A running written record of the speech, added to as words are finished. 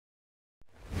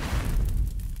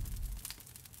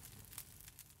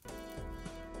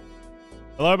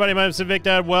Hello everybody, my name is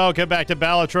Sinvicta. Welcome back to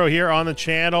Balatro here on the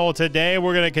channel. Today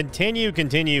we're going to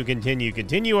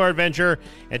continue our adventure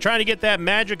and trying to get that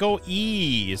magical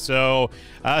E. So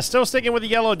still sticking with the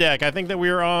yellow deck. I think that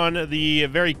we're on the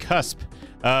very cusp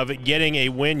of getting a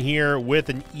win here with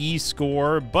an E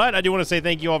score, but I do want to say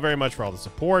thank you all very much for all the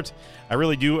support. I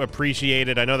really do appreciate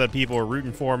it. I know that people are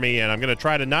rooting for me, and I'm going to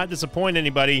try to not disappoint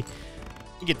anybody.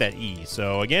 Get that E.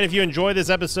 So again, if you enjoy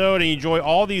this episode and you enjoy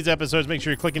all these episodes, make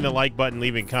sure you're clicking the like button,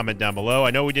 leaving a comment down below.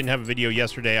 I know we didn't have a video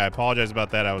yesterday. I apologize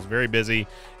about that. I was very busy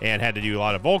and had to do a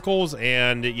lot of vocals,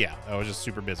 and yeah, I was just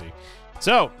super busy.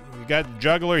 So we got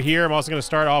Juggler here. I'm also going to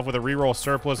start off with a reroll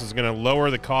surplus. It's going to lower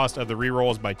the cost of the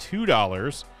rerolls by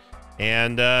 $2.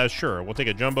 And sure, we'll take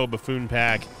a jumbo buffoon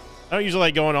pack. I don't usually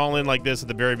like going all in like this at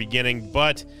the very beginning,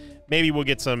 but maybe we'll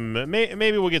get some.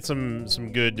 Maybe we'll get some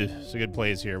good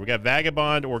plays here. We got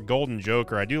Vagabond or Golden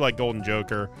Joker. I do like Golden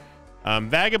Joker.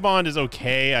 Vagabond is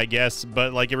okay, I guess,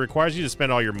 but like it requires you to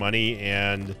spend all your money,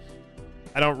 and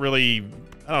I don't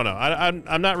know.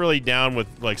 I'm not really down with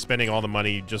like spending all the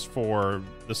money just for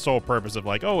the sole purpose of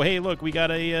like, oh hey, look, we got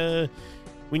a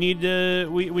we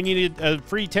needed a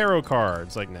free tarot card.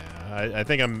 It's like, nah. I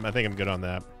think I'm good on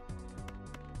that.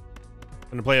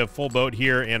 I'm gonna play a full boat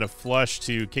here and a flush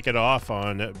to kick it off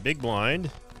on big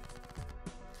blind.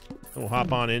 We'll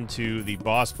hop on into the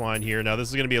boss blind here. Now this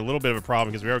is gonna be a little bit of a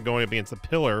problem because we are going up against the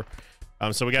pillar,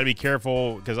 so we got to be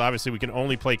careful because obviously we can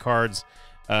only play cards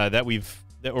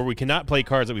or we cannot play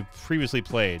cards that we've previously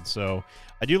played. So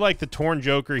I do like the Torn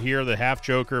Joker here, the half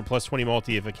Joker plus 20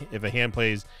 multi if a hand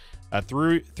plays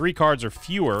through 3 cards or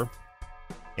fewer.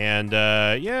 And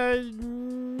yeah,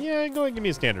 go ahead and give me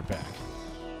a standard pack.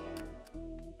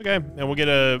 Okay, and we'll get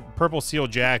a purple seal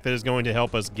jack that is going to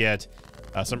help us get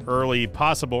some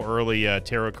possible early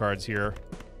tarot cards here.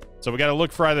 So we got to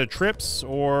look for either trips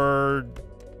or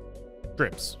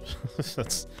trips.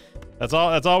 that's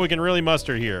all we can really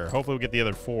muster here. Hopefully we get the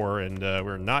other 4, and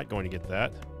we're not going to get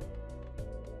that.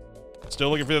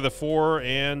 Still looking for the other 4,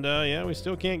 and yeah, we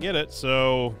still can't get it.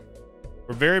 So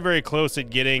we're very, very close at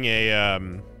getting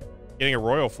a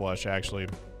royal flush. Actually,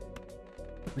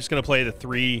 we're just gonna play the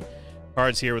 3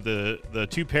 cards here with the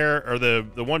 2 pair, or the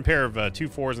 1 pair of 2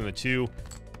 4s and the 2.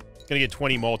 It's gonna get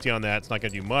 20 multi on that. It's not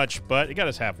gonna do much, but it got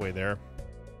us halfway there.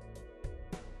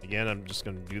 Again, I'm just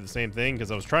gonna do the same thing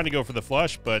because I was trying to go for the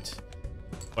flush, but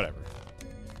whatever.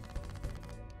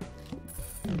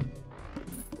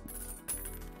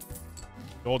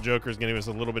 Gold Joker is gonna give us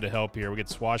a little bit of help here. We get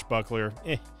Swashbuckler.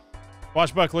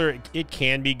 Swashbuckler, it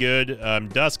can be good.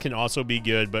 Dusk can also be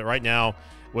good, but right now,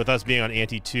 with us being on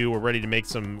ante 2, we're ready to make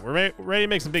some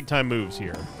big time moves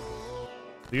here.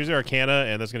 So here's our Arcana,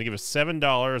 and that's going to give us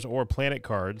 $7 or planet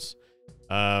cards.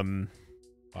 Wow,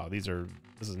 this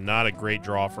is not a great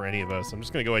draw for any of us. I'm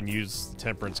just going to go ahead and use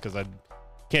Temperance because I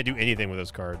can't do anything with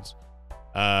those cards.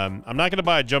 I'm not going to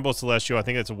buy a Jumbo Celestial. I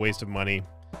think that's a waste of money.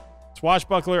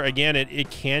 Swashbuckler, again, it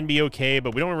can be okay,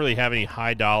 but we don't really have any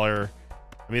high dollar.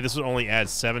 I mean, this would only add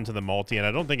 7 to the multi, and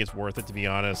I don't think it's worth it, to be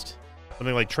honest.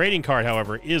 Something like Trading Card,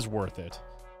 however, is worth it.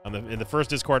 In the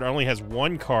first discard, it only has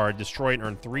 1 card. Destroy and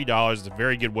earn $3. It's a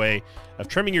very good way of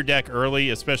trimming your deck early,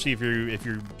 especially if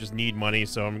you just need money.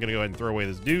 So I'm gonna go ahead and throw away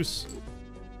this deuce,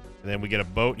 and then we get a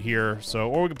boat here. So,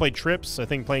 or we can play trips. I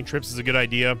think playing trips is a good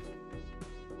idea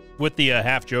with the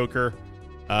half Joker.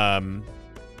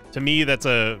 To me, that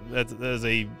is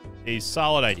a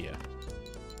solid idea.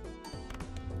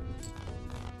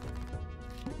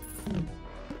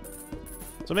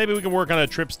 So maybe we can work on a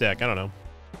trips deck. I don't know.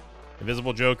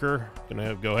 Invisible Joker.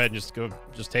 Gonna go ahead and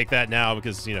just take that now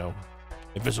because, you know,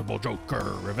 Invisible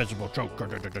Joker. We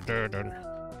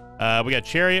got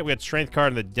Chariot. We got Strength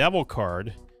card and the Devil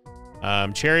card.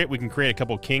 Chariot, we can create a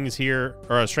couple kings here,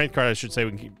 or a Strength card, I should say.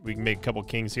 We can make a couple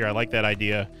kings here. I like that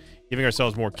idea. Giving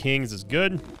ourselves more kings is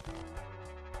good.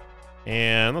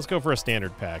 And let's go for a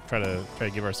standard pack. Try to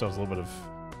give ourselves a little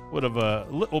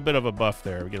bit of a buff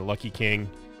there. We get a lucky king.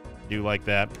 Do like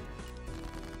that.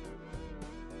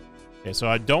 Okay, so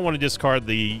I don't want to discard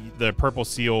the purple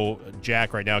seal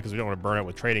jack right now because we don't want to burn it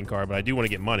with trading card, but I do want to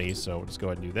get money, so we'll just go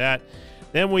ahead and do that.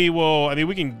 Then we will. I mean,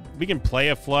 we can play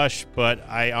a flush, but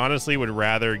I honestly would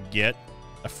rather get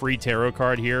a free tarot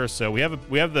card here. So we have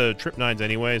the trip 9s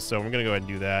anyway, so we're gonna go ahead and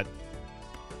do that.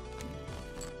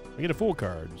 We get a full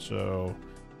card, so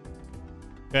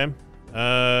okay.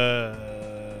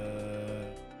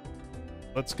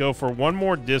 Let's go for 1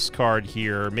 more discard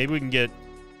here. Maybe we can get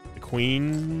the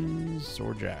queens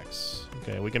or jacks.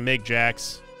 Okay, we can make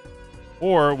jacks,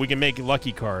 or we can make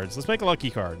lucky cards. Let's make a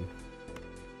lucky card.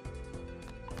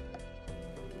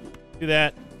 Do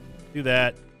that. Do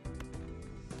that.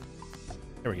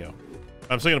 There we go.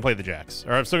 I'm still gonna play the jacks,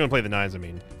 or I'm still gonna play the nines. I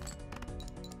mean.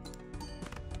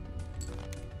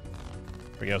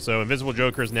 There we go. So Invisible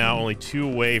Joker is now only 2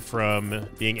 away from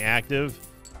being active.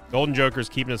 Golden Joker's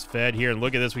keeping us fed here. And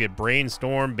look at this. We get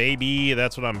Brainstorm, baby.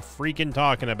 That's what I'm freaking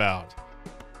talking about.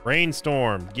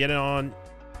 Brainstorm. Get it on.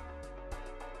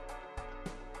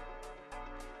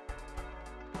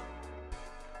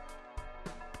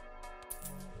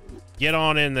 Get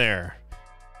on in there.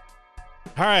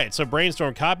 All right, so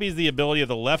Brainstorm copies the ability of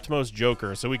the leftmost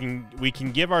Joker, so we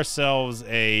can give ourselves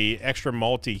a extra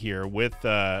multi here with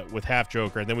half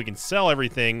Joker, and then we can sell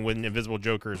everything when Invisible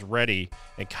Joker is ready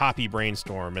and copy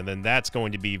Brainstorm, and then that's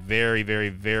going to be very, very,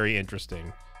 very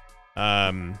interesting.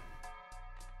 Don't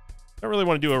really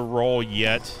want to do a roll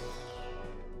yet.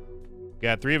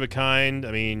 Got 3 of a kind.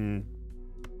 I mean,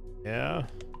 yeah.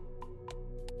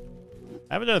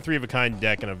 I haven't done a 3 of a kind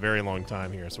deck in a very long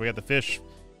time here, so we got the fish.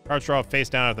 Cards draw face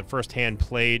down at the first hand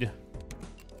played.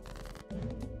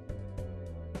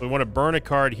 We want to burn a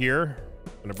card here.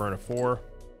 I'm going to burn a 4.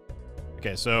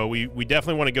 Okay, so we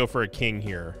definitely want to go for a king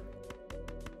here.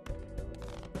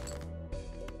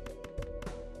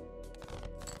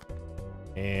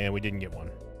 And we didn't get one.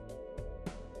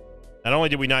 Not only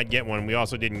did we not get one, we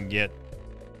also didn't get...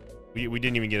 We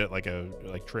didn't even get it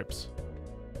like trips.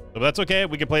 So that's okay.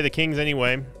 We can play the kings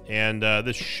anyway, and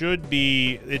this should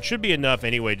be enough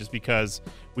anyway, just because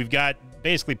we've got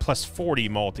basically plus 40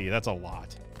 multi. That's a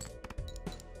lot.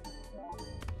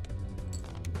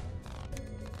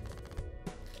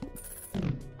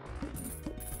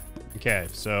 Okay,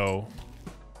 so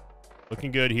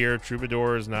looking good here.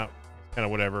 Troubadour is not kind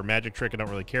of whatever. Magic Trick I don't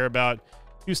really care about.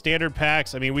 2 standard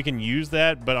packs. I mean, we can use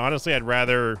that, but honestly, I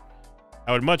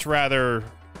would much rather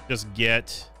just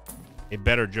get a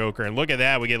better Joker. And look at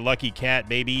that, we get Lucky Cat,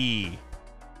 baby.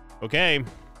 Okay,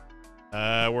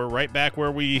 we're right back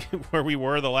where we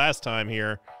were the last time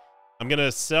here. I'm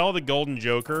gonna sell the Golden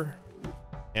Joker,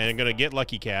 and I'm gonna get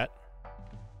Lucky Cat.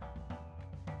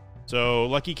 So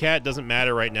Lucky Cat doesn't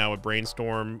matter right now with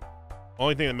Brainstorm.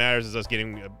 Only thing that matters is us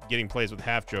getting plays with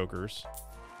half Jokers.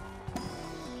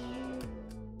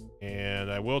 And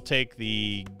I will take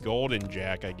the Golden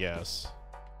Jack, I guess.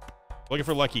 Looking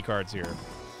for lucky cards here.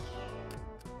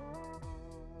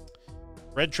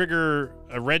 Red Trigger,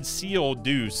 a Red Seal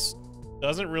Deuce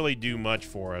doesn't really do much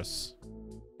for us.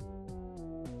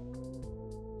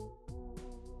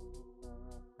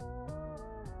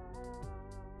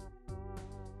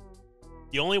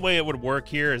 The only way it would work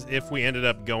here is if we ended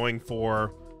up going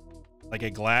for like a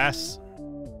glass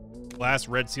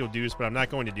Red Seal Deuce, but I'm not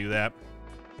going to do that.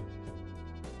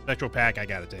 Spectral Pack, I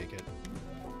gotta take it.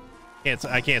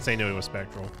 I can't say no to a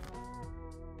Spectral.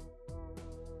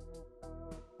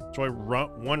 So I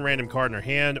run 1 random card in our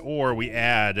hand, or we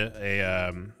add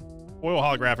a foil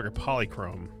holographic or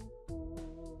polychrome.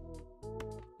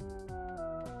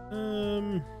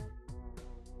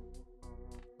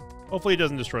 Hopefully it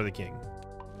doesn't destroy the king.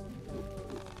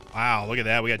 Wow, look at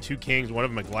that. We got 2 kings, one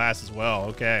of them a glass as well.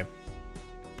 Okay.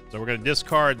 So we're going to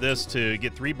discard this to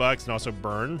get $3 and also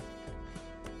burn.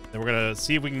 Then we're going to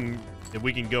see if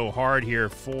we can go hard here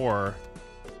for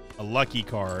a lucky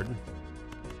card.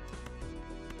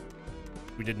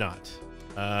 We did not.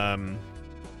 That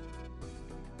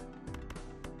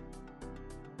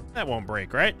won't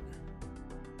break, right?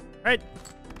 Right?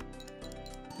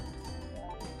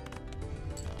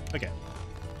 Okay.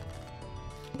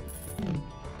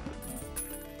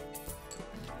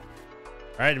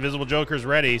 All right, Invisible Joker's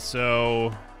ready,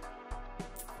 so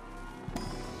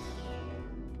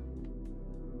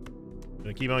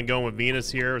gonna keep on going with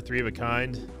Venus here, 3 of a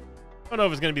kind. I don't know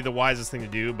if it's gonna be the wisest thing to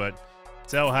do, but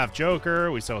sell half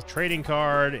Joker, we sell a trading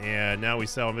card, and now we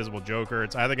sell Invisible Joker.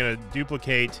 It's either gonna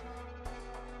duplicate.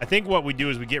 I think what we do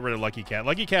is we get rid of Lucky Cat.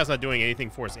 Lucky Cat's not doing anything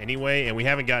for us anyway, and we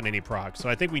haven't gotten any procs. So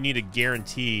I think we need to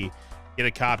guarantee get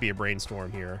a copy of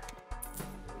Brainstorm here.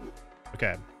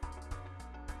 Okay.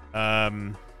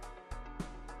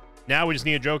 Now we just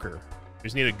need a Joker. We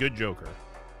just need a good Joker.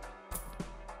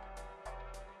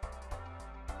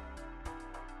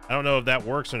 I don't know if that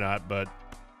works or not, but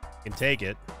I can take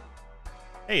it.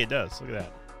 Hey, it does. Look at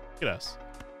that. Look at us.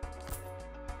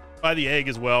 Buy the egg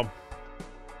as well.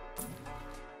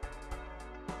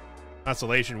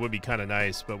 Constellation would be kind of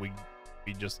nice, but we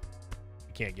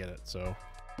can't get it, so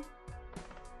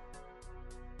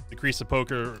decrease the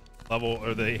poker level,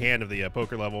 or the hand of the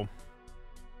poker level.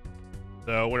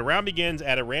 So when a round begins,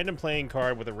 add a random playing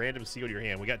card with a random seal to your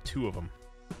hand. We got 2 of them.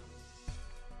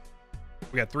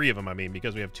 We got 3 of them, I mean,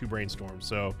 because we have 2 Brainstorms.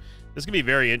 So this could be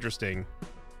very interesting.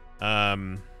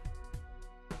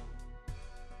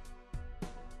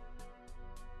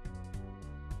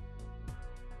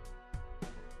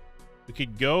 We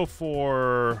could go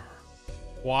for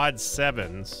quad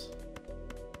 7s.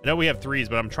 I know we have 3s,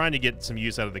 but I'm trying to get some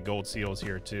use out of the gold seals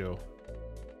here too.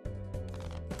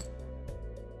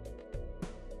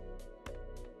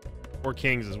 Or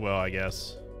kings as well, I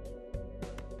guess.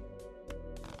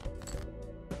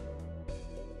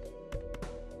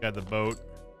 Got the boat.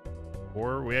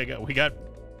 Or we got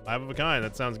 5 of a kind.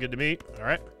 That sounds good to me. All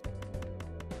right.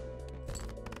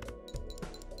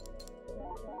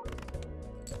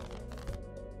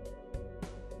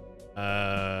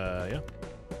 Yeah.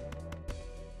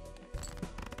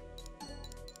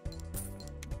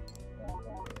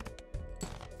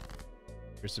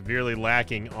 You're severely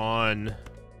lacking on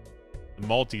the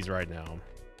multis right now.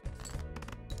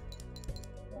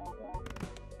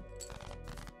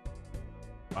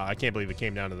 I can't believe it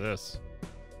came down to this. I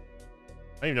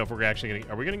don't even know if we're actually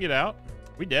gonna... Are we gonna get out?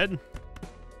 We dead?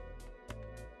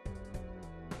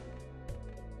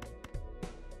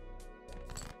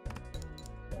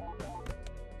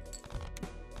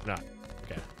 No.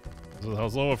 Okay. I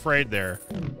was a little afraid there.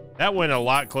 That went a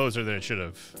lot closer than it should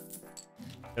have.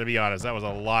 Gonna be honest, that was a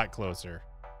lot closer.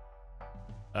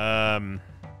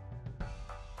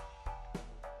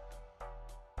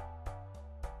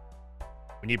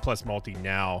 We need plus multi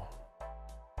now.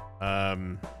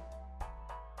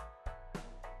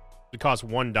 It costs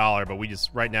 $1, but we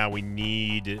just right now we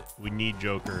need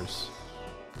jokers.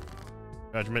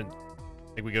 Judgment.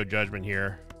 I think we go judgment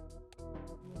here.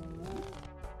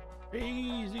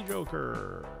 Crazy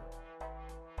joker.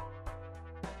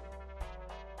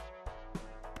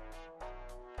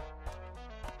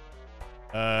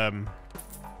 I'm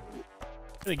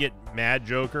gonna get mad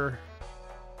joker.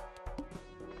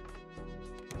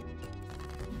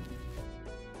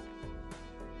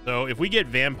 So if we get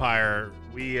vampire,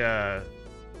 we're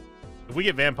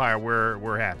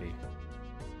happy.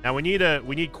 Now we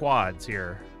need quads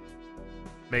here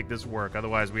to make this work.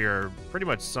 Otherwise we are pretty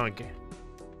much sunk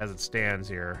as it stands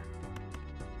here.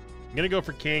 I'm gonna go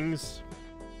for kings.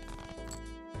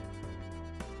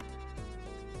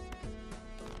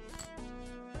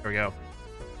 There we go.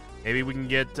 Maybe we can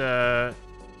get 5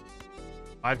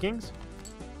 kings?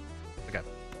 Okay.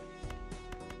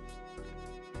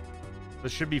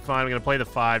 This should be fine. I'm going to play the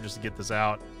 5 just to get this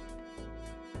out.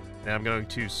 And I'm going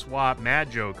to swap Mad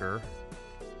Joker.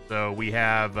 So we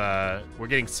have, we're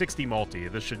getting 60 multi.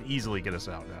 This should easily get us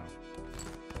out now.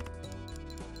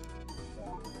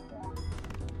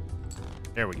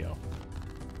 There we go.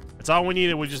 That's all we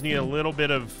needed. We just need a little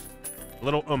bit of, a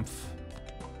little oomph.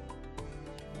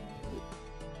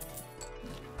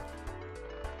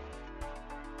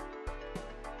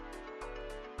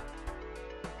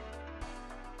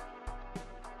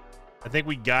 I think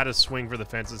we gotta swing for the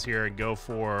fences here and go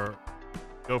for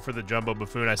the Jumbo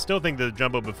Buffoon. I still think the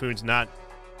Jumbo Buffoon's not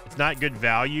good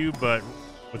value, but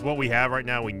with what we have right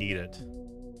now, we need it.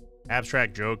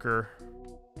 Abstract Joker.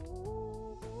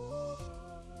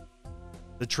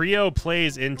 The trio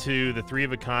plays into the 3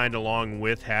 of a kind along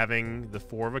with having the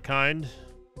 4 of a kind.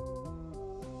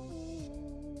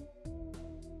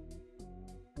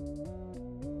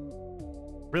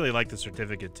 Really like the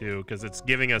certificate too, because it's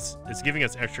giving us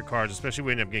extra cards, especially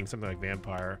when we end up getting something like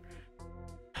vampire.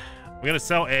 I'm gonna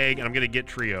sell egg and I'm gonna get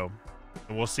trio,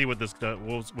 and we'll see what this does.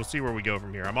 We'll see where we go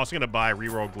from here. I'm also gonna buy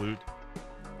reroll glute.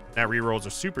 That rerolls are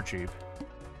super cheap.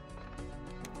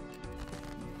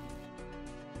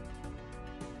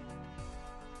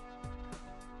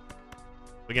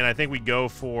 Again, I think we go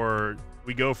for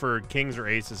kings or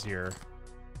aces here.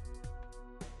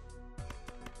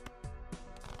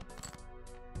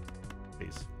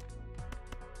 Please.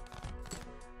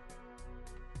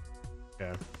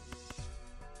 Okay.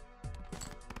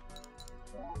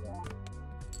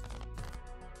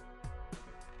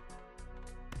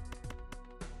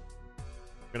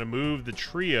 I'm gonna move the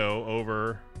trio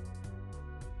over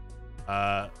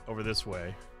this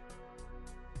way.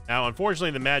 Now,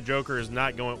 unfortunately, the Mad Joker is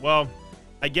not going... Well,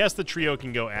 I guess the trio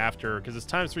can go after, because it's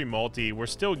 ×3 multi. We're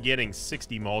still getting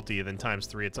 60 multi, and then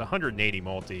 ×3. It's 180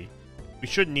 multi. We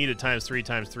shouldn't need a ×3,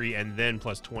 ×3, and then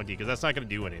plus 20, because that's not going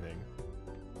to do anything.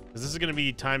 Because this is going to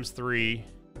be ×3.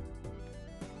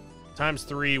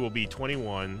 ×3 will be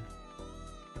 21.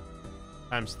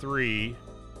 ×3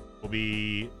 will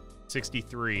be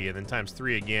 63, and then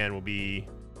 ×3 again will be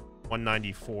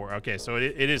 194. Okay, so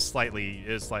it is slightly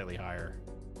higher.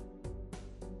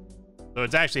 So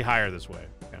it's actually higher this way.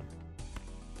 Okay.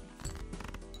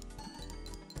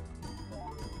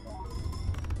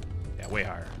 Yeah, way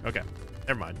higher. Okay,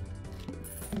 never mind.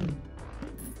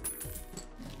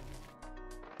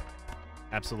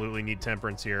 Absolutely need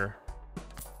temperance here.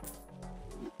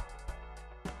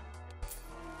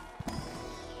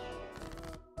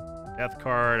 Death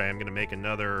card. I am going to make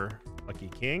another lucky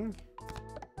king.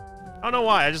 I don't know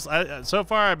why. So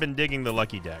far I've been digging the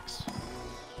lucky decks.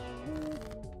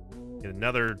 Get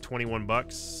another 21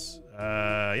 bucks.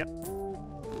 Yep.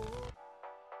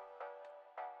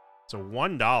 So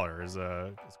 $1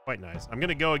 is quite nice. I'm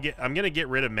gonna get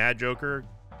rid of Mad Joker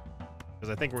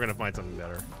because I think we're gonna find something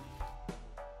better.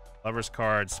 Lover's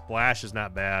card. Splash is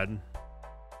not bad.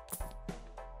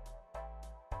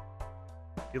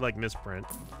 I feel like misprint.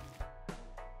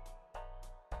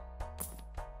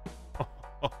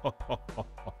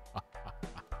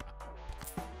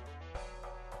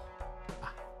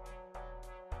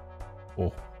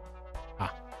 Oh.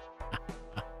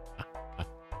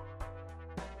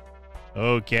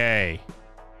 Okay.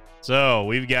 So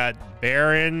we've got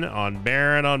Baron on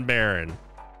Baron on Baron.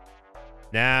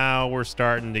 Now we're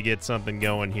starting to get something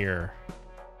going here.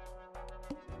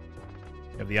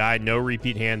 We have the eye, no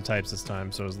repeat hand types this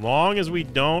time. So as long as we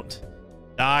don't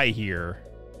die here,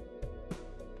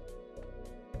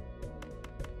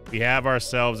 we have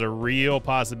ourselves a real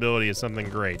possibility of something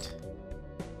great.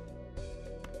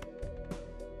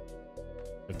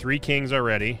 We have 3 kings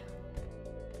already.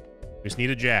 We just need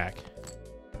a jack.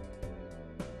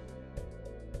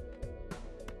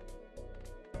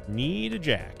 Need a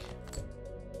jack.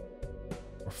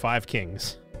 Or 5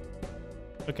 kings.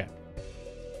 Okay.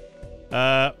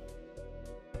 I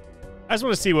just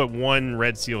want to see what 1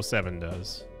 red seal 7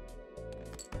 does.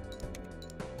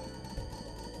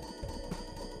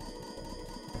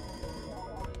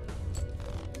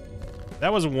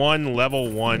 That was 1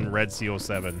 level 1 red seal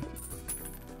 7.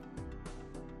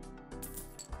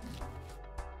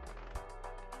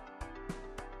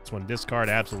 This one discard,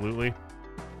 absolutely.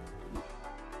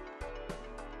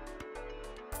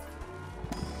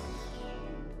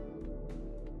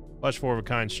 Flush 4 of a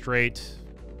kind straight.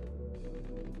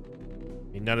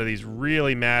 I mean, none of these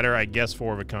really matter. I guess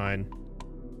 4 of a kind.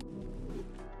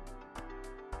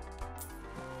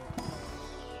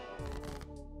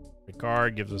 The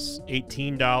card gives us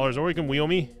 $18, or we can wheel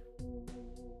me.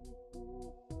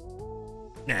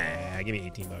 Nah, give me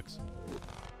 18 bucks.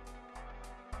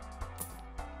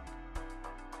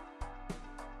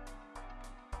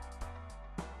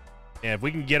 Yeah, if we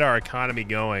can get our economy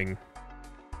going.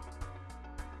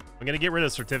 I'm going to get rid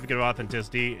of Certificate of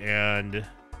Authenticity and we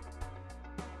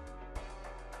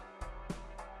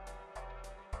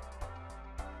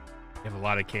have a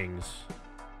lot of kings.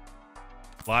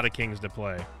 A lot of kings to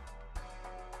play.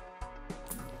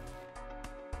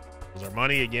 Is our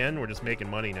money again? We're just making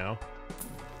money now.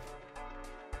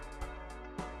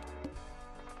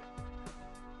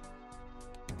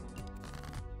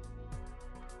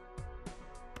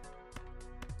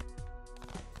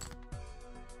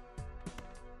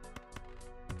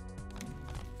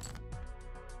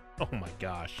 Oh my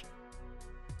gosh.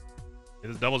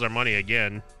 This doubles our money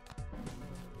again.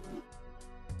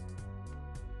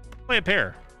 Play a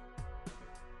pair.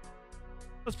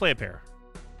 Let's play a pair.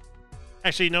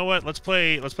 Actually, you know what? Let's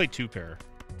play 2 pair.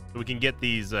 So we can get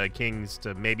these kings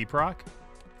to maybe proc.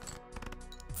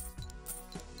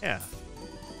 Yeah.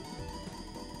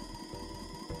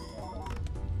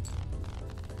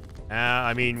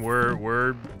 I mean,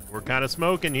 we're kind of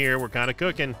smoking here. We're kind of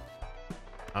cooking.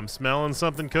 I'm smelling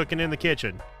something cooking in the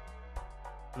kitchen.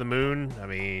 The moon, I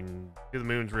mean, the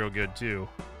moon's real good too.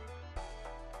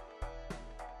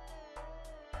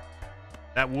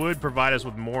 That would provide us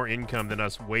with more income than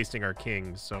us wasting our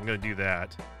kings, so I'm going to do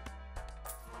that.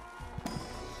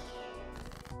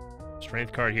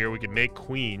 Strength card here. We can make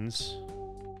queens.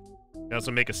 We can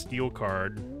also make a steel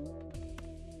card.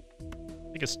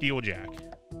 Make a steel jack.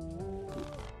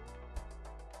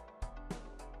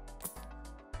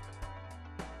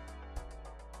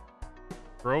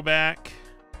 Throwback.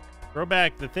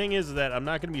 Throwback, the thing is that I'm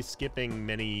not going to be skipping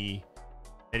many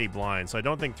blinds, so I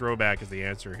don't think throwback is the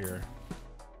answer here.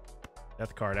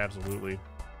 Death card, absolutely.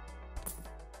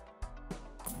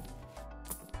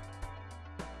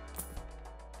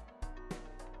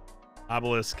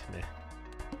 Obelisk, meh.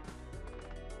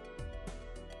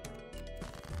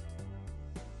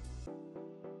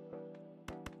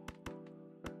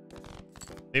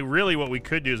 Hey, really what we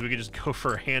could do is we could just go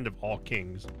for a hand of all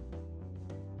kings.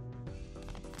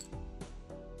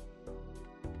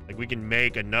 Like, we can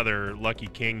make another lucky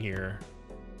king here.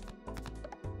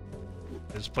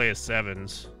 Just play a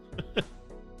 7s.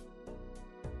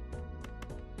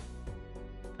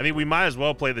 I mean, we might as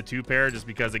well play the 2 pair just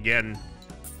because, again...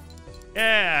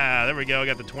 Yeah, there we go. I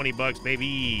got the 20 bucks,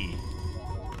 baby.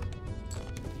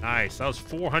 Nice. That was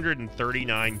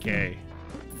 439K.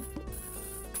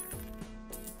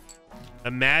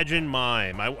 Imagine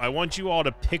Mime. I want you all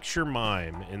to picture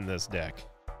Mime in this deck.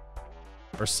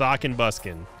 Or Sock and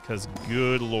Buskin, because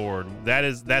good lord,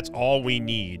 that's all we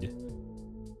need.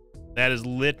 That is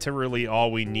literally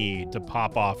all we need to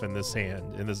pop off in this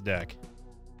hand, in this deck.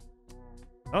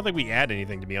 I don't think we add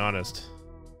anything, to be honest.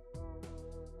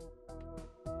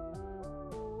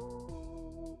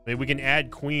 Maybe we can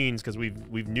add queens because we've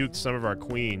nuked some of our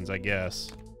queens, I guess.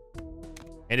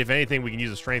 And if anything, we can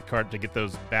use a strength card to get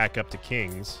those back up to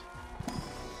kings.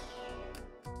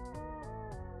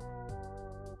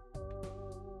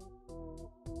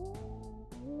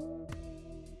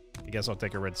 I guess I'll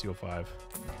take a red seal 5.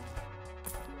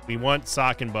 We want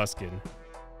Sock and Buskin.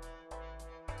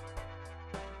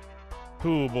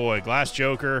 Oh boy, Glass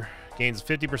Joker gains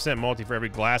 50% multi for every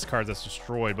glass card that's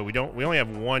destroyed, but we only have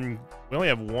one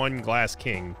Glass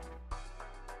King.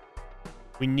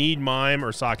 We need Mime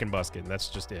or Sock and Buskin. That's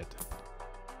just it.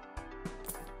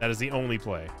 That is the only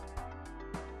play.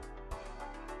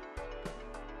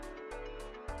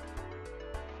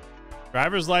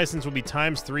 Driver's license will be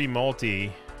 ×3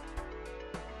 multi.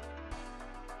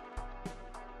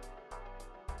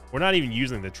 We're not even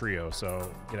using the trio,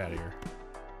 so get out of here.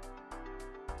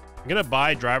 I'm gonna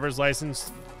buy driver's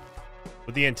license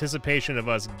with the anticipation of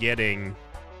us getting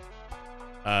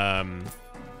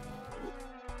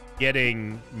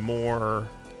more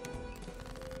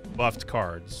buffed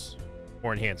cards,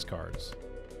 more enhanced cards.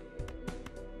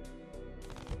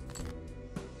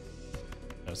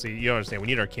 Oh, see, you don't understand. We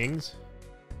need our kings.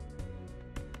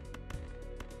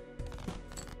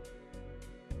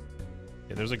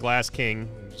 Yeah, there's a Glass King.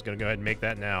 I'm just gonna go ahead and make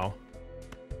that now.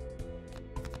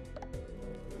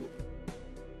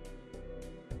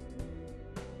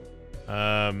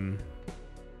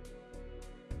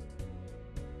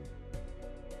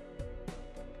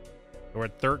 We're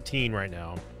at 13 right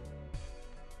now.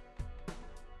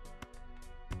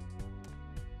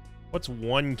 What's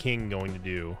one king going to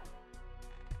do?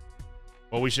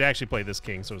 Well, we should actually play this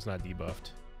king so it's not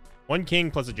debuffed. One king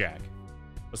plus a jack.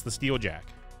 Plus the steel jack.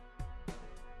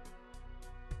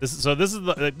 This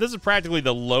is practically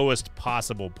the lowest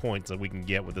possible points that we can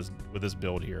get with this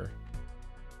build here.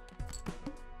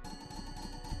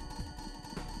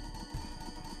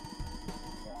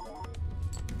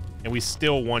 And we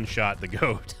still one-shot the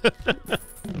goat.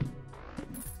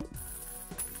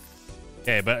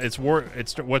 Okay, but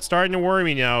what's starting to worry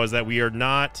me now is that we're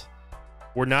not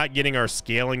getting our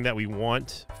scaling that we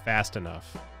want fast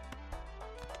enough.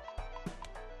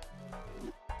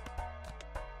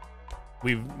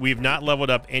 We've not leveled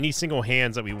up any single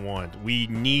hands that we want. We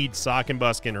need Sock and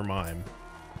Buskin or Mime.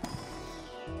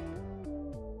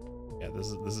 Yeah,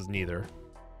 this is neither.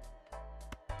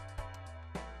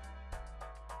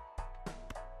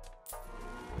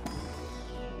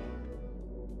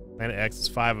 Planet X is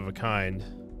 5 of a kind.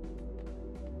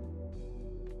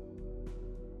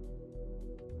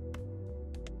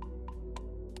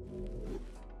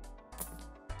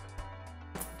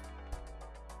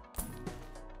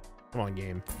 Come on,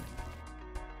 game.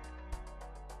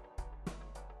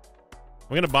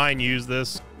 I'm gonna buy and use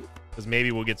this because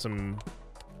maybe we'll get some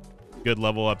good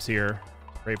level ups here.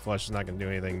 Great Flush is not gonna do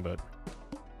anything, but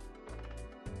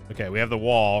okay, we have the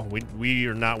wall. We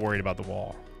are not worried about the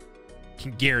wall.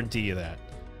 Can guarantee you that.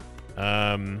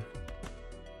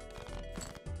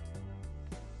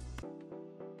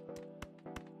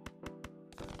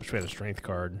 Wish we had a strength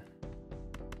card.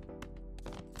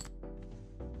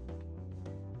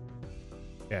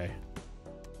 Okay.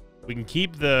 We can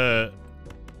keep the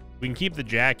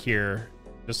jack here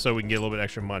just so we can get a little bit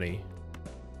extra money.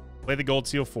 Play the gold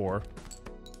seal 4.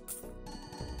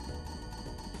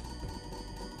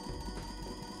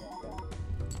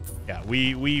 Yeah,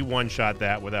 we one-shot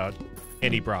that without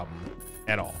any problem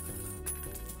at all.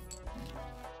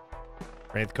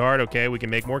 Strength card, okay, we can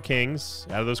make more kings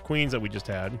out of those queens that we just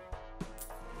had.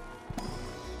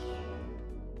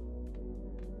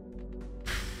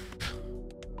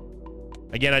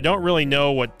 Again, I don't really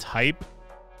know what type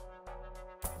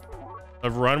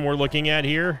of run we're looking at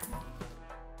here.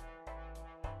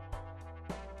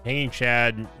 Hanging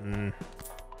Chad,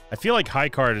 I feel like high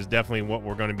card is definitely what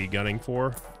we're going to be gunning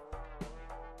for.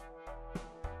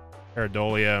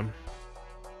 Paradolia.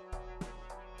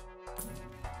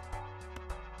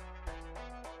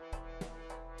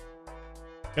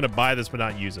 Gonna buy this but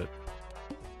not use it.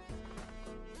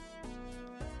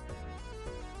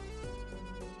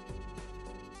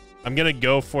 I'm gonna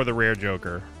go for the rare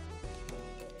Joker.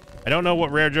 I don't know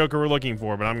what rare Joker we're looking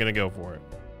for, but I'm gonna go for it.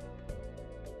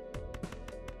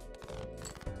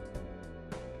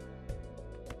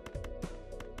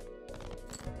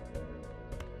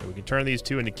 Okay, we can turn these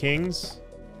two into kings.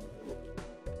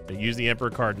 Use the Emperor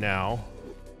card now.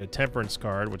 A Temperance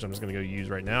card, which I'm just gonna go use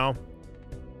right now.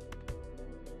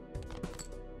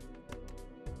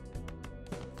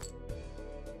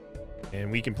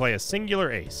 And we can play a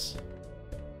singular ace.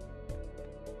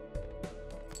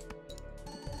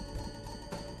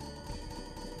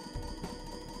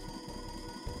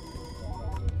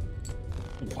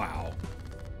 Wow.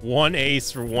 One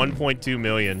ace for 1.2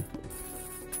 million.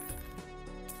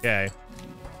 Okay.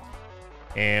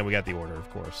 And we got the order, of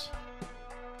course.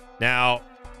 Now,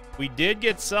 we did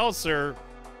get Seltzer.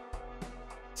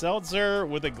 Seltzer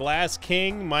with a glass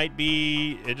king might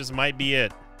be... It just might be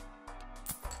it.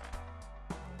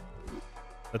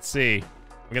 Let's see.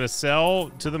 I'm going to sell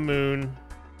to the moon.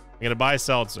 I'm going to buy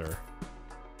Seltzer.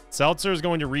 Seltzer is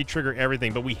going to re-trigger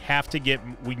everything, but we have to get...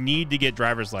 We need to get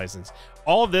driver's license.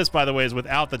 All of this, by the way, is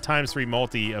without the ×3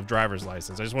 multi of driver's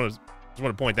license. I just want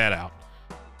to point that out.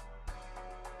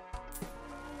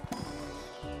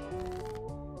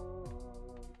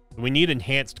 We need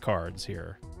enhanced cards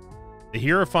here. The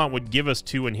Hierophant would give us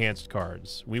 2 enhanced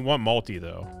cards. We want multi,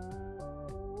 though.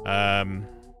 We're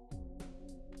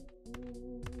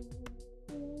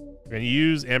going to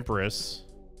use Empress.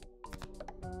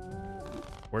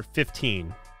 We're at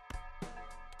 15.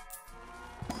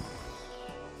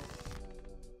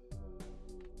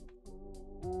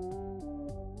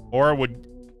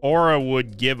 Aura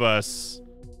would give us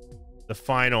the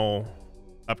final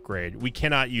upgrade. We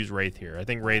cannot use Wraith here. I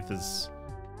think Wraith is...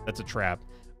 That's a trap.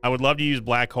 I would love to use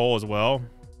Black Hole as well.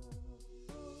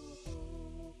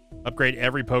 Upgrade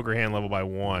every poker hand level by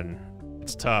 1.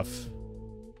 It's tough.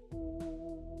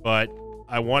 But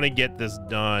I want to get this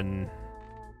done.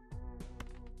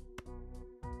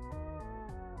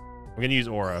 I'm going to use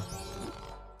Aura.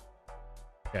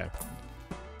 Okay.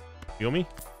 Feel me?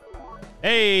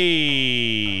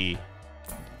 Hey!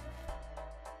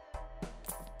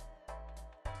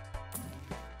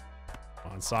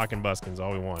 On Sock and Buskin's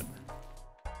all we want.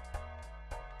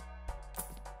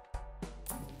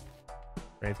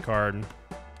 Wraith card.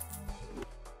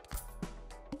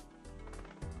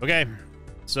 Okay.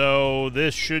 So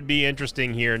this should be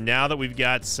interesting here. Now that we've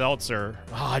got Seltzer.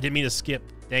 Oh, I didn't mean to skip.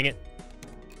 Dang it.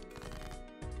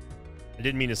 I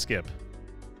didn't mean to skip.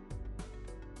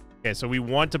 Okay, so we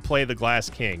want to play the Glass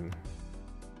King.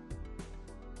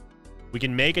 We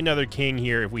can make another king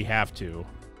here if we have to.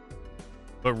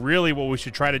 But really what we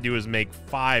should try to do is make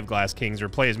 5 Glass Kings or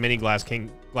play as many Glass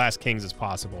Kings as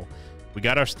possible. We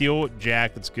got our Steel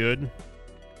Jack, that's good.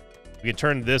 We can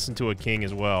turn this into a king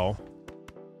as well.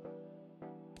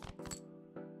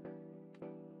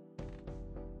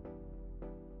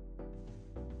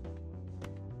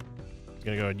 I'm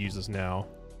gonna go ahead and use this now.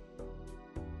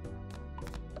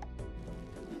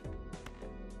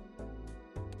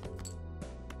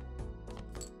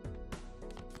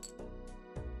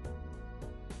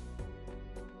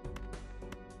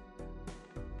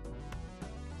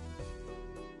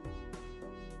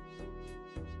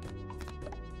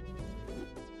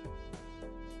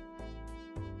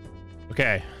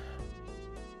 Okay.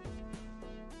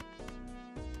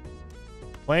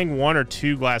 Playing 1 or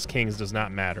 2 Glass Kings does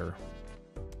not matter.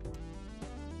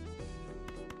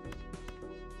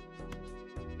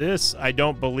 This, I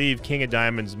don't believe King of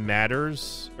Diamonds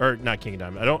matters. Or, not King of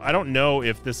Diamonds. I don't know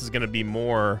if this is going to be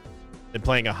more than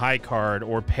playing a high card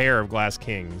or pair of Glass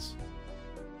Kings.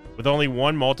 With only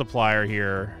 1 multiplier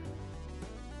here.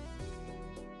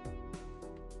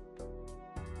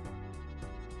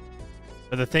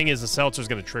 But the thing is, the Seltzer's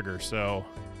going to trigger, so...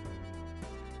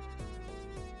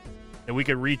 And we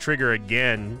could re-trigger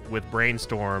again with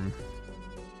Brainstorm.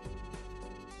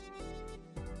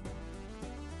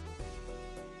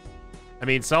 I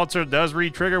mean, Seltzer does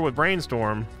re-trigger with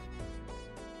Brainstorm.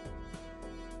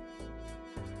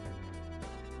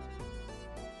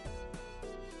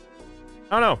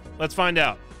 I don't know. Let's find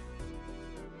out.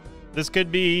 This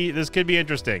could be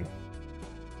interesting.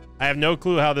 I have no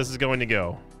clue how this is going to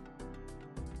go.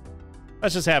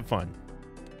 Let's just have fun.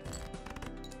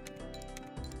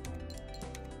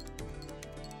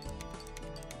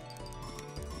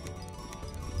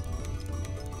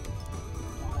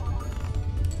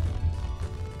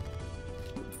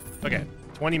 Okay,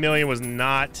 20 million was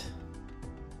not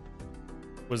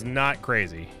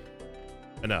crazy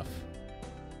enough.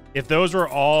 If those were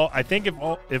all, I think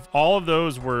if all of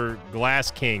those were Glass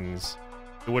Kings,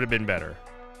 it would have been better.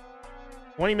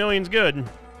 20 million's good,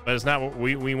 but it's not what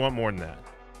we want more than that.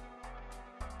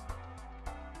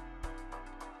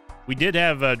 We did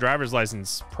have a driver's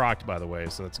license procced, by the way,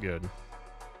 so that's good.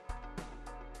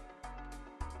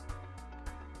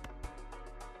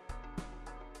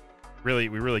 We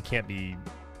really can't be...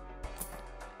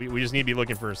 We just need to be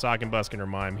looking for a Sock and Buskin or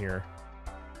Mime here.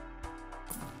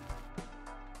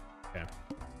 Okay.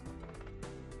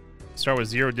 Start with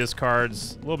 0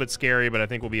 discards. A little bit scary, but I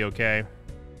think we'll be okay.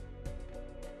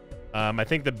 I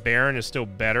think the Baron is still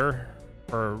better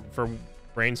for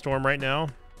Brainstorm right now.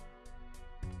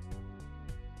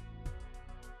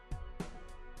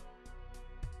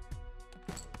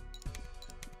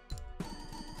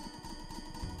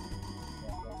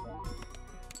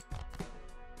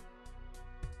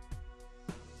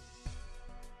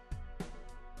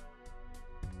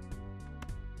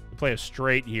 Play a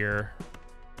straight here.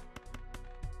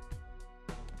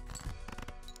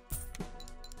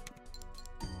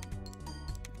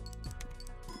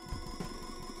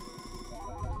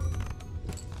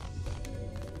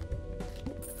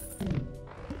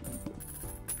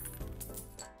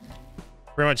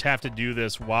 Pretty much have to do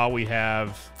this while we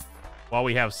have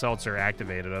Seltzer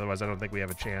activated. Otherwise, I don't think we have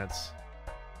a chance.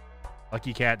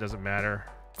 Lucky Cat doesn't matter.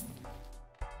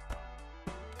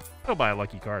 I'll buy a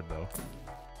lucky card though.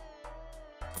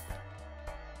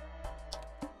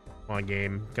 Come on,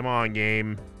 game. Come on,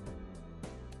 game.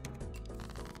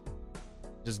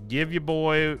 Just give your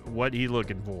boy what he's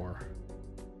looking for.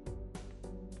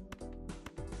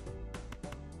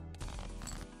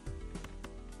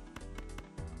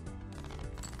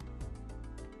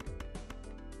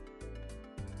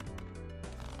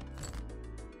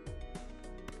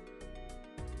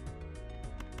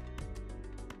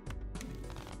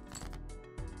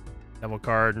 Devil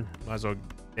card. Might as well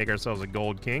make ourselves a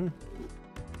gold king.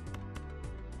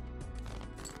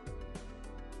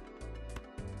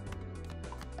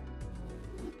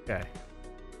 Okay.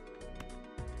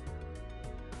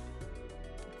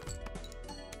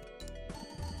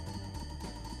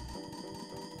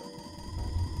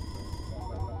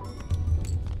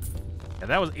 Yeah,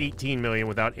 that was 18 million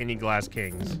without any glass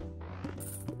kings.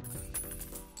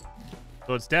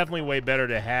 So it's definitely way better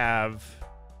to have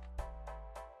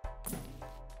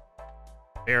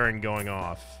Baron going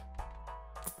off.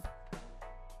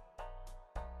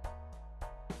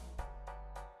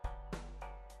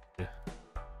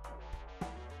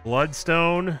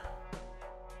 Bloodstone.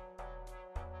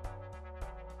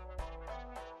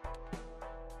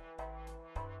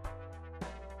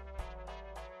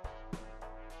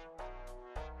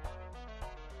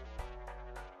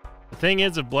 The thing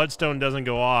is, if Bloodstone doesn't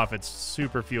go off, it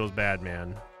super feels bad,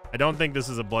 man. I don't think this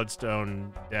is a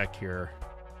Bloodstone deck here.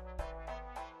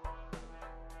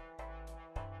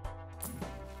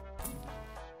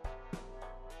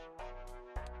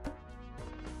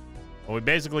 Well, we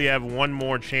basically have one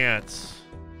more chance.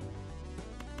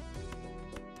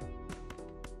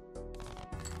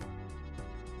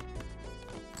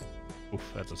 Oof,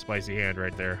 that's a spicy hand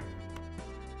right there.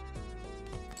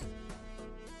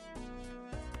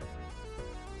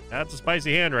 That's a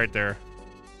spicy hand right there.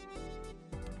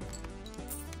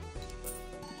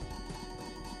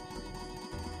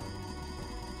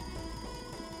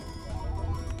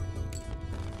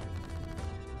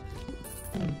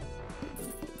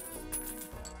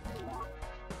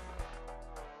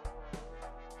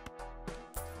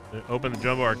 Open the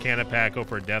Jumbo Arcana pack, go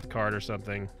for a death card or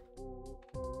something.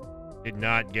 Did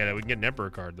not get it. We can get an Emperor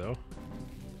card, though.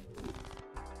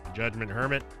 Judgment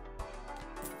Hermit.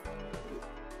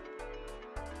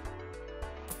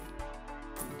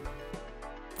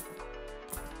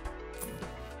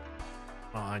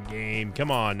 Come on, game.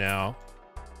 Come on now.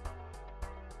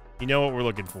 You know what we're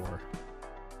looking for.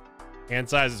 Hand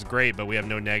size is great, but we have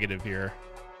no negative here.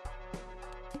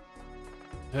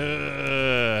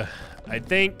 I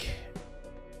think.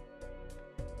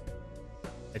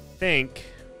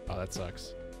 Oh, that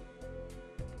sucks.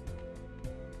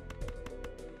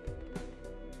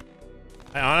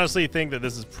 I honestly think that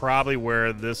this is probably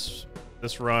where this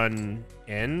run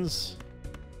ends.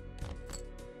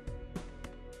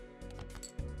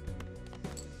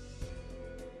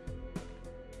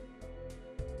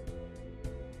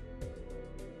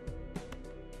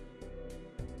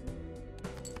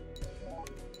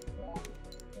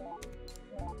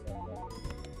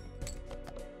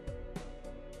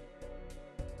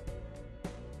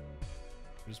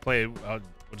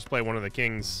 We'll just play one of the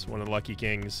kings, one of the lucky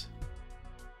kings.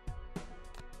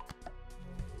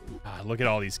 Ah, look at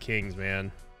all these kings,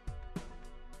 man.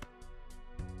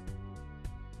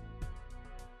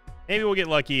 Maybe we'll get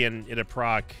lucky and it'll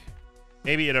proc.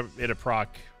 Maybe it'll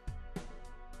proc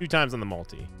 2 times on the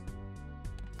multi.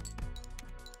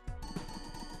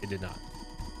 It did not.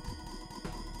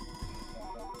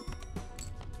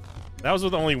 That was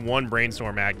with only 1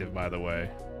 Brainstorm active, by the way.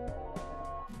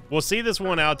 We'll see this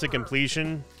one out to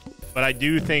completion, but I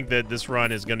do think that this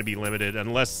run is going to be limited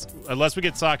unless we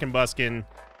get Sock and Buskin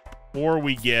or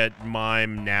we get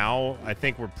Mime now. I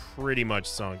think we're pretty much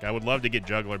sunk. I would love to get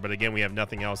Juggler, but again, we have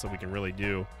nothing else that we can really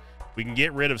do. We can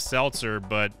get rid of Seltzer,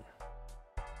 but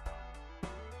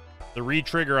The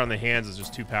re-trigger on the hands is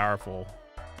just too powerful.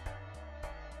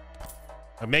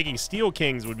 Making steel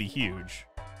kings would be huge.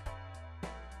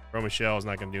 Romichelle is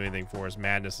not going to do anything for us.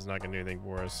 Madness is not going to do anything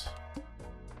for us.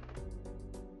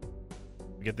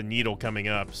 We get the needle coming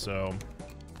up, so...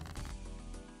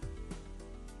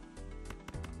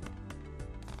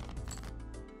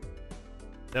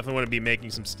 Definitely want to be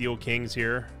making some steel kings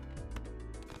here.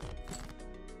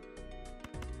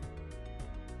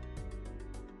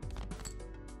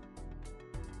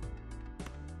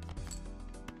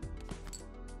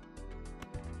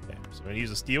 Okay, so I'm going to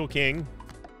use a steel king.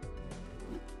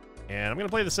 And I'm going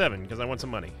to play the 7 because I want some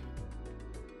money.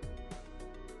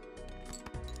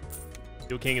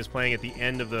 Steel king is playing at the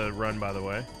end of the run, by the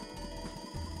way.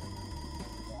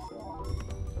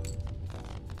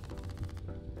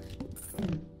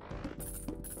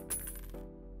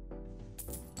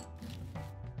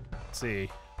 Let's see.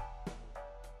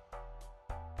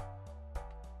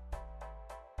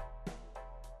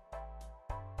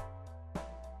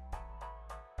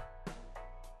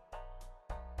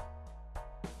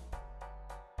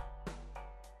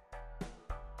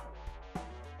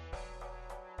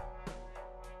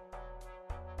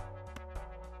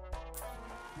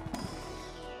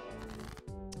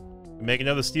 Make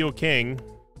another steel king.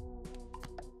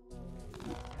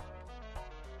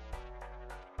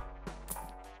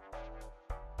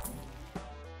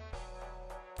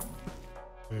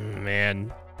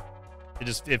 Man,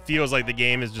 it feels like the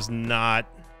game is just not.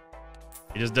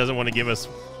 It just doesn't want to give us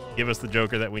the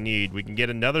Joker that we need. We can get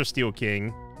another steel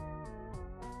king.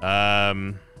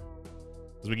 Because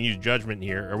we can use judgment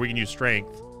here, or we can use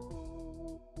strength.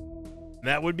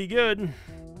 That would be good.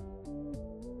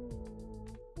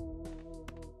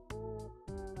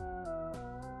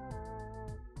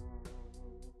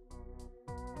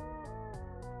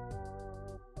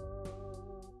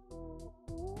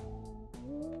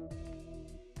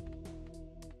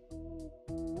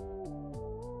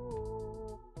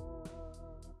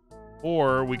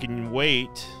 Or we can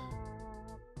wait.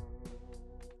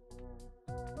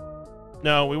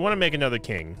 No, we want to make another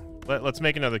king. Let's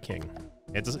make another king.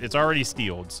 It's already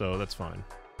steeled, so that's fine.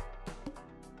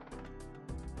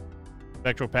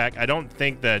 Spectral pack. I don't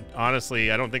think that, honestly,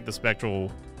 I don't think the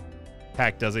spectral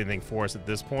pack does anything for us at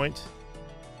this point.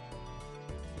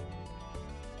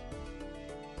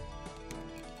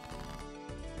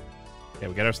 Okay,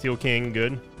 we got our steel king.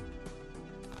 Good.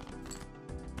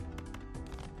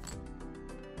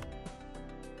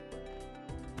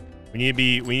 We need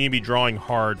to be drawing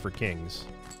hard for kings.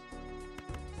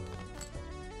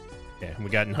 Okay, we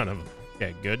got none of them.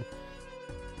 Okay, good.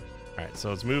 All right, so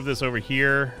let's move this over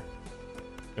here.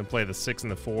 Gonna play the 6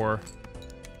 and the 4.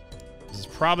 This is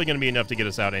probably gonna be enough to get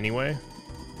us out anyway.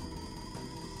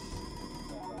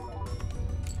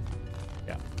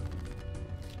 Yeah.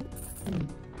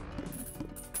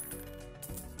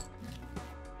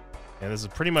 And this is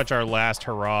pretty much our last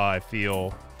hurrah, I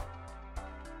feel,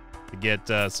 to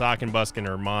get Sock and Buskin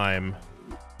or Mime.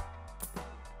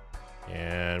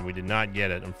 And we did not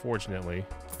get it, unfortunately.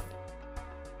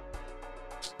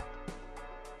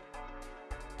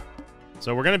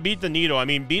 So we're gonna beat the needle. I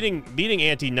mean, beating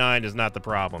Ante-9 is not the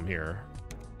problem here.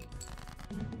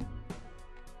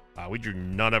 We drew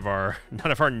none of our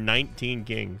 19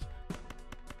 kings.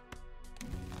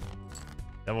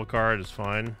 Devil card is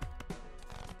fine.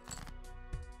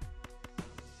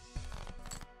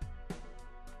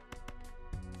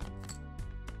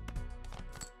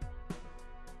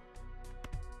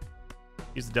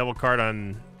 Use the devil card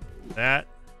on that.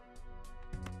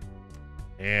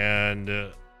 And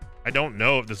I don't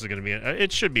know if this is going to be...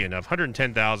 it should be enough.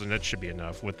 110,000, that should be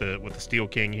enough with the Steel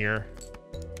King here.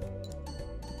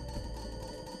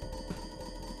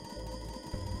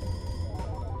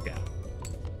 Yeah.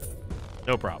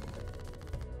 No problem.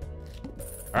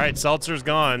 Alright, Seltzer's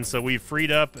gone, so we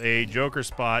freed up a Joker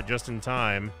spot just in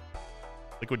time.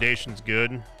 Liquidation's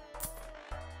good.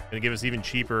 Gonna give us even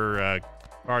cheaper...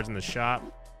 cards in the shop.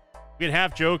 We get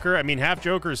half Joker. I mean, half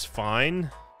Joker is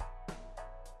fine,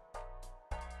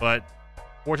 but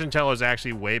Fortune Teller is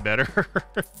actually way better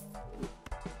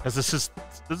because this is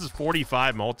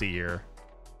 45 multi-year.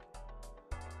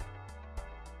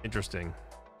 Interesting.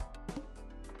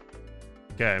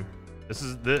 Okay, this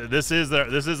is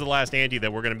the last ante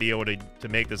that we're going to be able to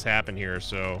make this happen here.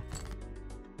 So.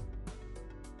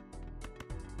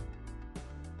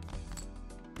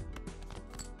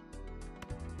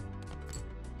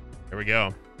 There we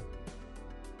go.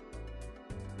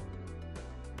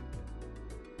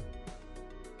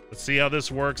 Let's see how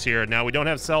this works here. Now, we don't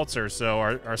have Seltzer, so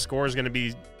our score is going to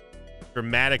be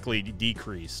dramatically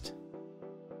decreased.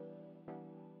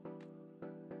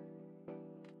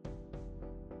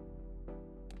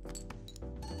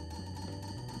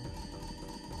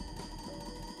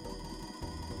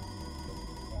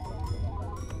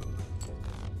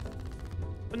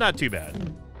 not too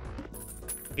bad.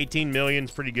 18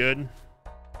 million's pretty good.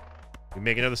 We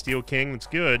make another Steel King. That's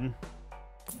good.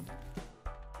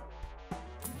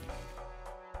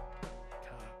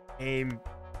 Aim.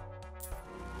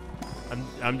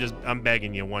 I'm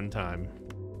begging you one time.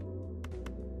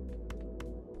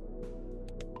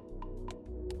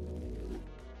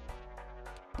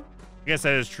 I guess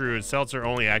that is true. Seltzer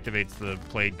only activates the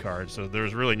played card, so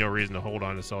there's really no reason to hold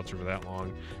on to Seltzer for that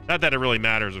long. Not that it really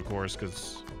matters, of course,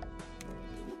 because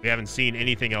we haven't seen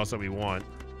anything else that we want.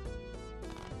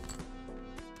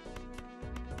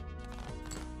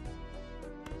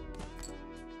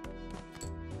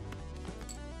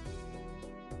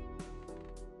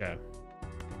 Okay.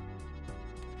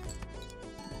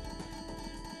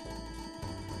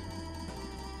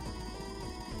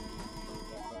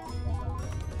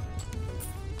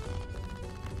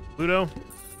 Pluto.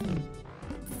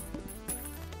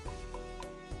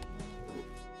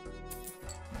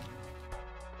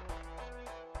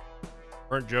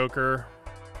 Burnt Joker.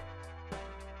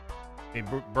 I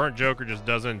mean, Burnt Joker just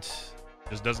doesn't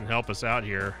help us out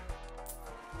here.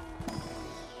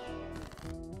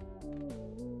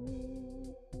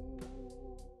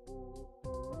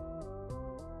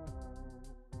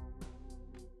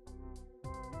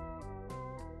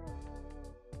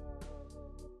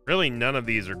 Really, none of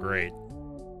these are great.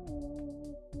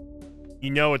 You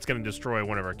know it's going to destroy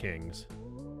one of our kings.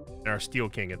 And our Steel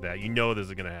King at that. You know this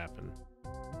is going to happen.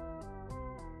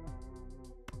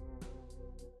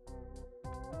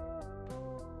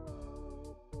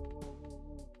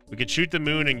 We could shoot the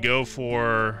moon and go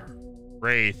for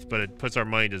Wraith, but it puts our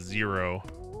money to 0.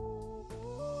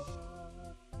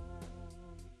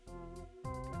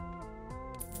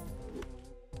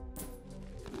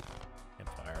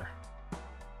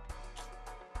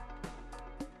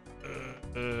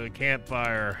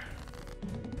 Campfire.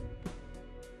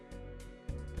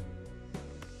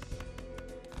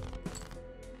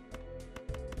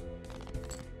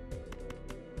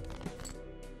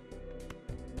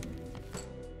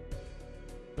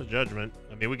 The Judgment.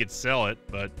 I mean, we could sell it,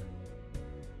 but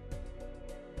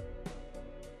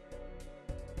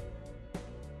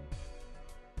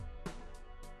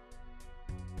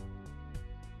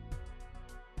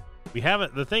we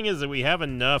haven't. The thing is that we have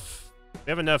enough. We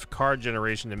have enough card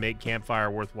generation to make Campfire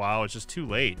worthwhile. It's just too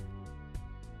late.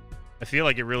 I feel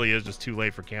like it really is just too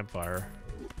late for Campfire.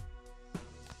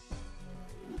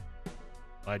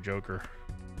 By Joker.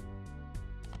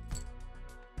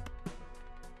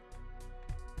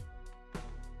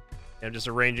 I'm just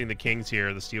arranging the kings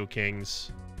here, the Steel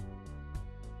Kings.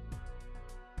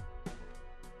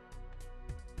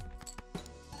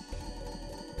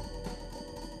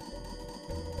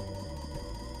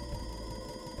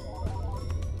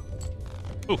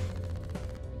 Oof.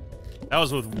 That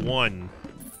was with one.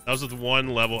 That was with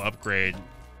one level upgrade.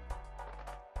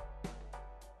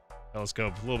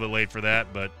 Telescope, a little bit late for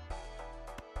that, but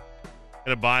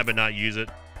gonna buy but not use it.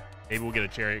 Maybe we'll get a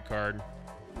Chariot card.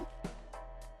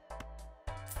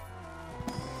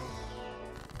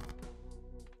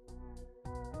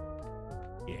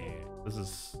 Yeah, this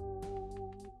is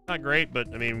not great, but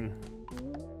I mean,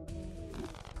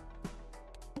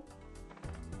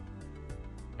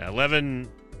 yeah, 11.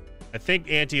 I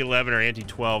think anti-11 or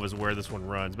anti-12 is where this one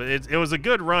runs, but it was a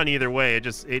good run either way.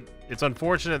 It's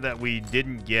unfortunate that we did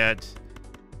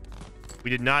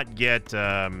not get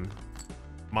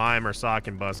Mime or Sock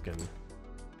and Buskin.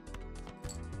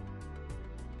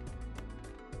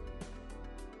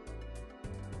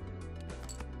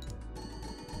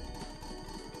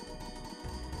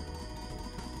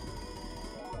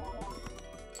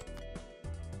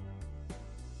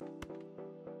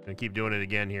 Gonna keep doing it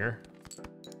again here.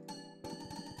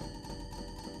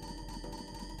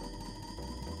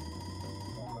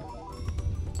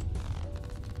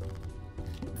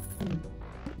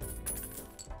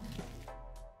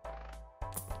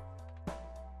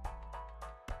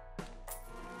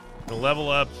 To level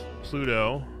up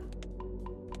Pluto.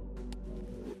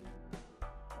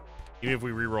 Even if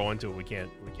we re-roll into it, we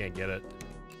can't get it.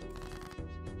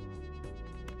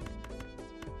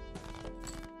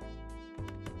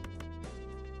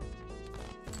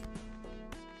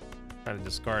 Trying to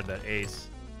discard that ace.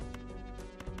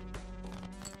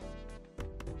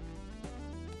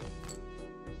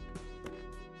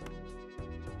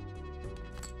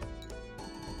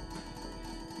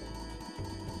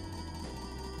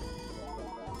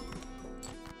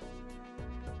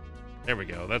 There we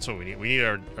go. That's what we need. We need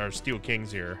our Steel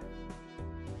Kings here.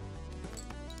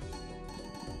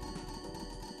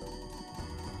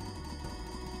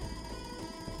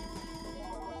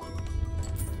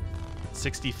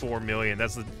 $64 million.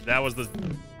 That was the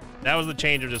That was the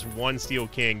change of just one Steel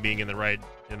King being in the right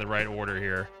order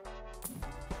here.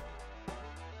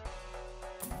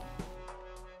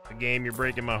 The game, you're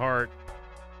breaking my heart.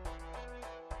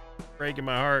 Breaking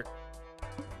my heart.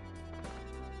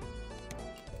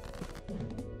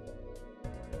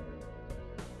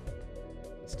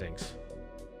 It stinks.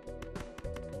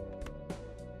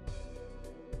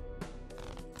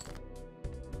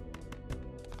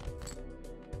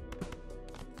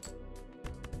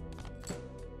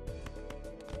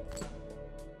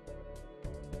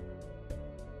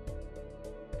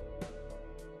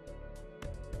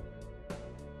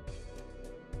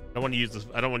 I want to use this.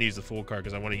 I don't want to use the full card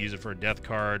because I want to use it for a death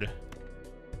card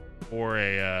or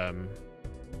a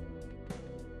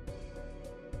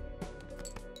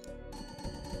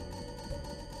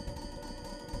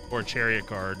chariot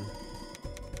card.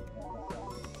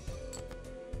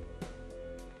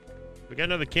 We got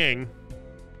another king.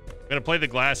 I'm gonna play the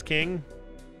glass king.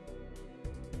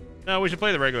 No, we should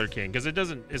play the regular king because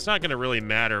it's not gonna really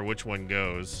matter which one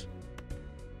goes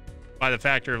by the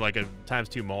factor of like a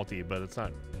 ×2 multi, but it's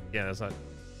not. Yeah, that's not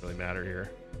really matter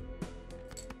here.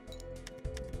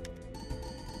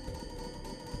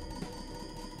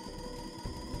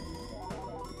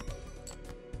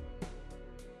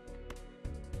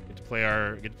 Get to play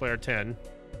our 10.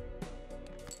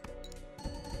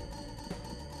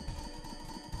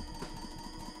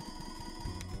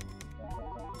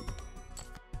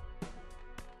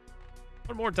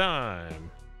 One more time.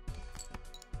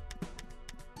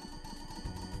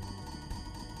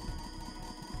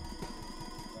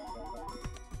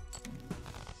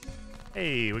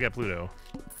 Hey, we got Pluto.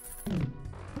 I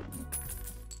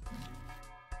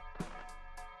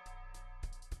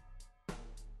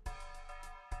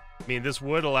mean, this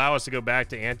would allow us to go back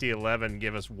to ante 11,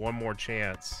 give us one more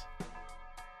chance.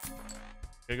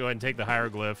 Gonna go ahead and take the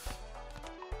hieroglyph.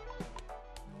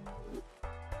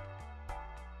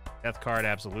 Death card,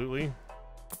 absolutely.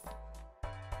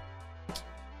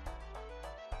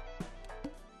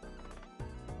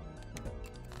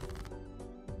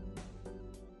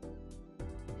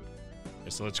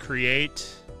 So let's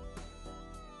create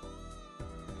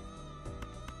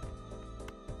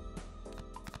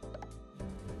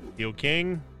Steel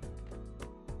King,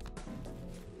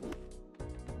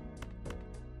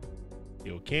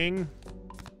 Steel King,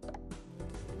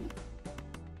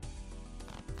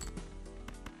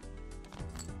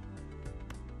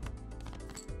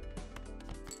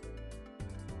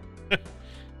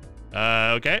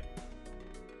 okay.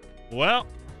 Well.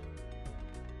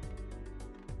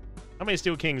 How many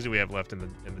Steel Kings do we have left in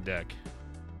the deck?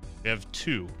 We have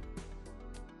 2.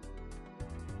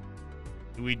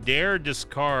 Do we dare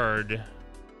discard?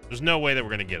 There's no way that we're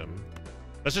gonna get them.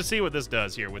 Let's just see what this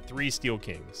does here with 3 Steel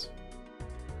Kings.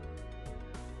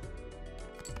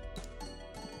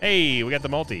 Hey, we got the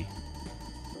multi.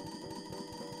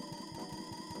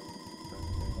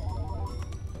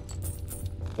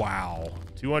 Wow,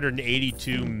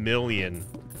 282 million.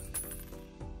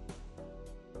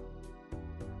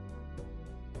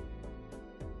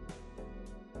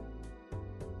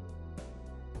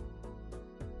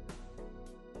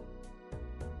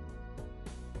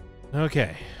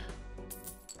 Okay.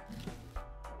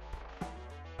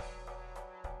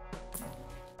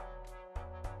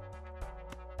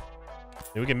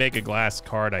 We can make a glass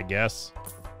card, I guess.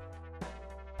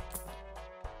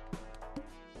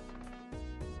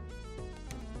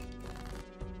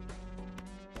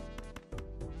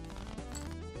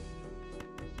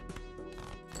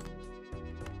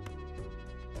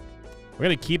 We're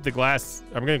gonna keep the glass.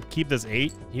 I'm gonna keep this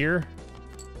 8 here.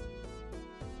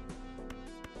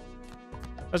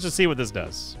 Let's just see what this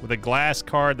does with a glass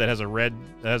card that has a red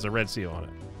seal on it.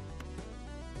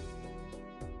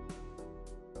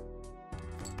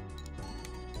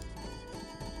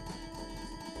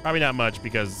 Probably not much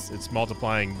because it's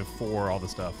multiplying before all the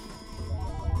stuff.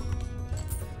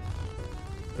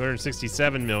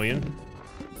 267 million.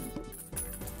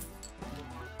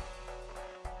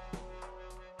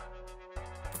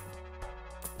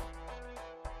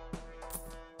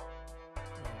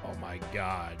 Oh my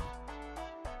God.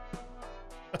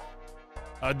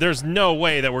 There's no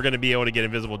way that we're going to be able to get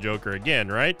Invisible Joker again,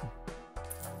 right?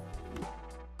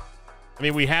 I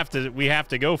mean, we have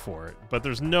to go for it, but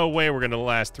there's no way we're going to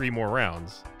last 3 more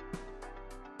rounds.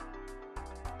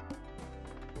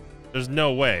 There's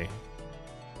no way.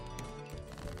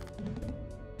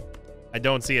 I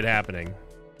don't see it happening.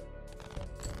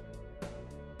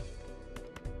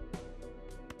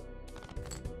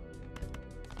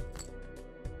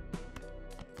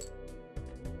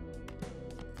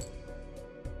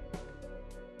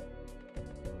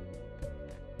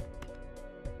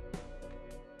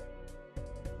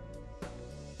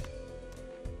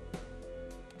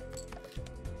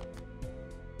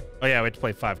 Oh yeah, we have to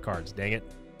play 5 cards. Dang it.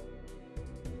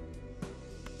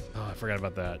 Oh, I forgot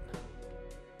about that.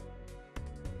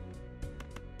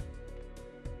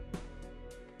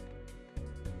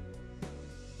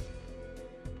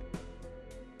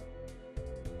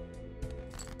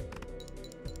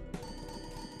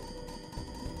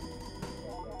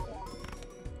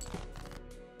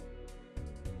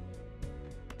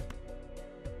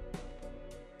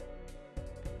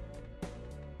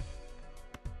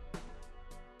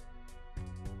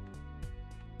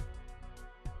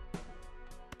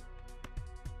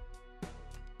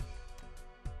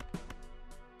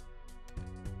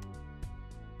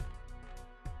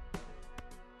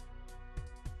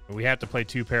 We have to play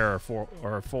 2 pair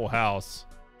or a full house.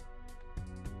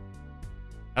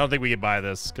 I don't think we could buy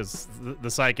this because the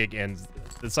psychic ends.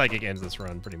 The psychic ends this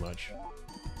run pretty much.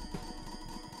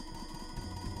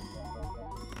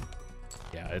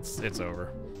 Yeah, it's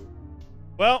over.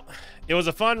 Well, it was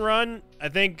a fun run. I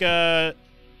think.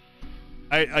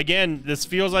 Again, this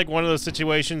feels like one of those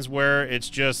situations where it's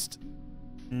just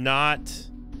not.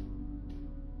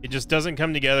 It just doesn't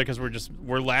come together because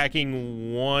we're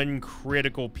lacking one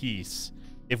critical piece.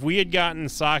 If we had gotten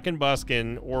Sock and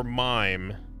Buskin or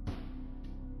Mime,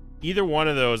 either one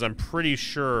of those, I'm pretty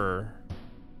sure,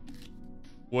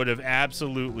 would have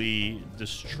absolutely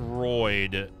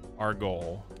destroyed our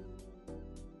goal.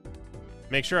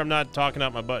 Make sure I'm not talking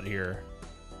out my butt here.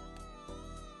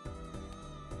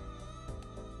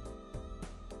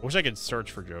 I wish I could search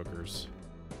for jokers.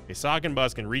 Okay, Sock and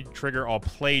Buskin re-trigger all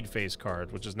played face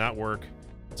cards, which does not work.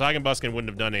 Sock and Buskin wouldn't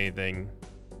have done anything,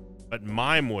 but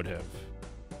Mime would have.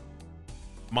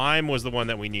 Mime was the one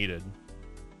that we needed.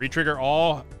 Re-trigger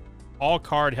all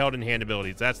card held in hand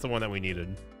abilities. That's the one that we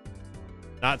needed.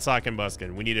 Not Sock and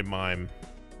Buskin. We needed Mime.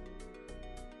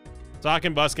 Sock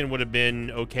and Buskin would have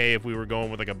been okay if we were going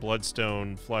with like a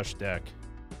Bloodstone flush deck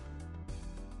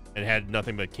and had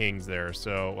nothing but kings there,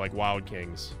 so like wild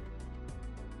kings.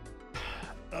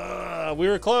 We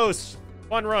were close.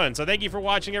 Fun run. So thank you for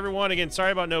watching, everyone. Again,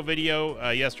 sorry about no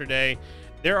video yesterday.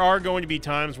 There are going to be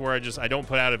times where I don't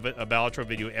put out a Balatro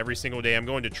video every single day. I'm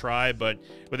going to try, but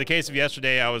with the case of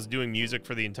yesterday, I was doing music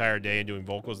for the entire day and doing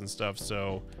vocals and stuff,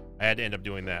 so I had to end up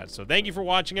doing that. So thank you for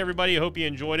watching, everybody. I hope you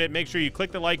enjoyed it. Make sure you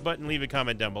click the like button, leave a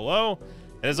comment down below.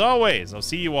 And as always, I'll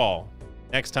see you all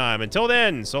next time. Until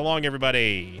then, so long,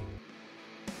 everybody.